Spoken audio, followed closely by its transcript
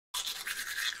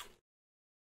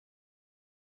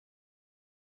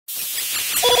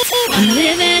I'm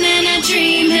living in a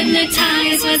dream,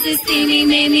 hypnotized was his theme. He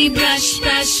made me brush,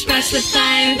 brush, brush with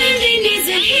fire. Mindy needs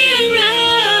a hero.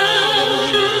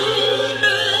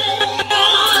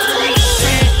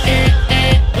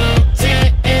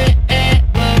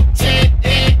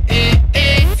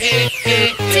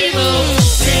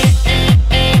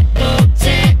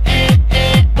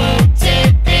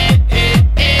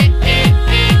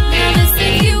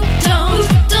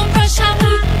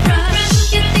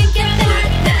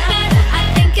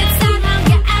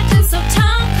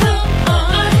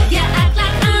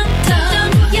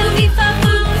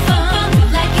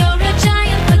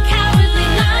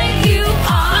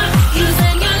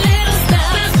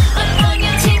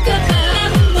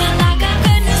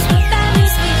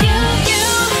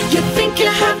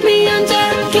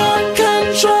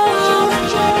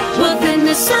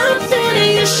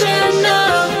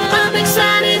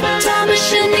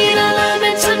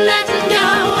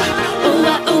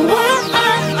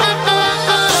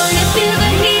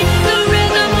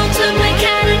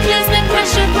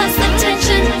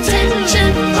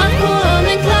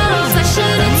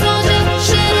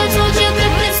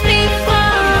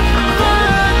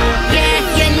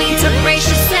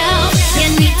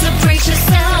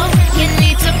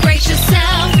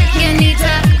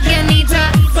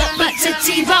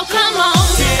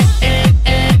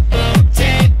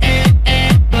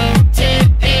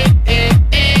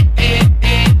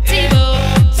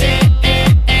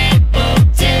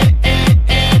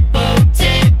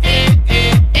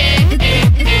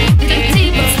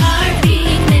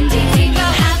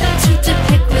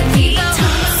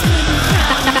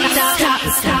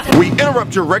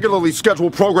 Your regularly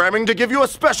scheduled programming to give you a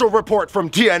special report from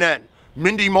TNN.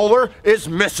 Mindy Molar is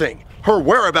missing. Her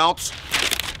whereabouts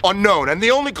unknown, and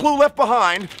the only clue left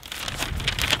behind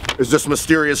is this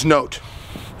mysterious note.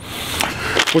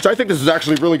 Which I think this is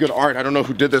actually really good art. I don't know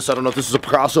who did this. I don't know if this is a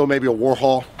Picasso, maybe a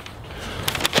Warhol.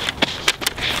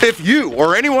 If you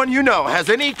or anyone you know has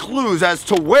any clues as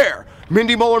to where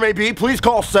Mindy Molar may be, please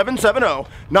call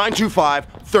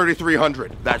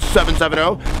 770-925-3300. That's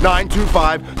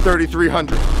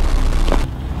 770-925-3300.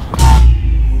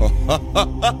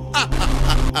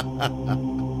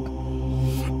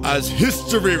 As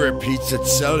history repeats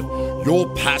itself, your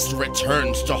past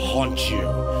returns to haunt you.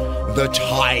 The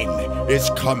time is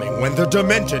coming when the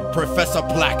demented Professor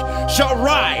Black shall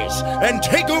rise and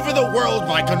take over the world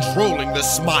by controlling the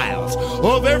smiles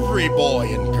of every boy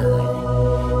and girl.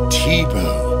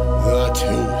 Tebo the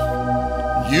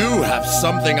Tooth. You have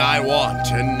something I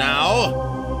want, and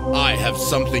now I have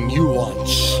something you want.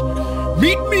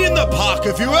 Meet me in the park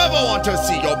if you ever want to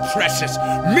see your precious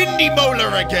Mindy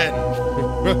Molar again.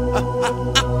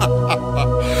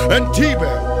 And Tebo,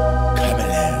 come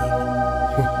along.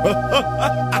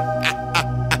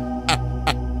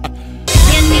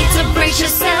 You need to brace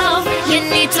yourself. You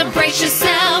need to brace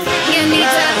yourself. You need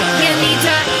to.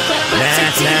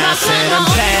 Now, said I'm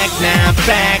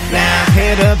back now,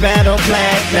 hit a battle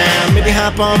black now. Maybe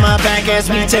hop on my back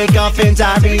as we take off and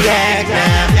I react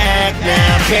now. Act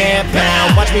now, bam,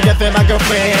 pound. Watch me defend my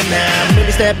girlfriend now.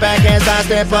 Maybe step back as I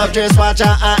step up, just watch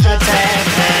how I attack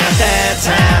now. That's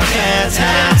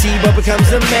how Tebo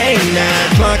becomes the main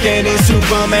now. Clark Kent is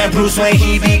Superman, Bruce Wayne,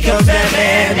 he becomes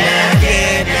Batman now.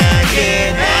 Get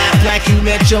now, Black, you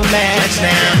met your match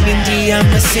now. Mindy,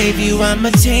 I'ma save you,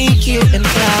 I'ma take you and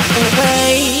fly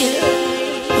away.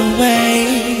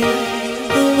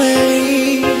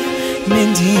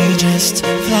 Mindy, just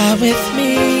fly with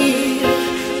me.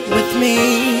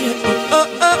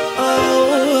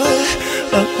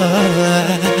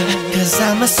 Cause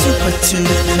I'm a super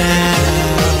tooth now.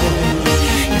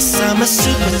 Yes, I'm a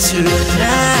super tooth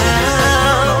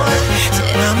now.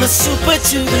 Said I'm a super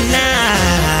tooth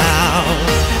now.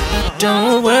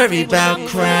 Don't worry about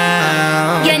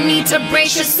crown. You need to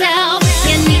brace yourself.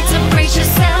 You need to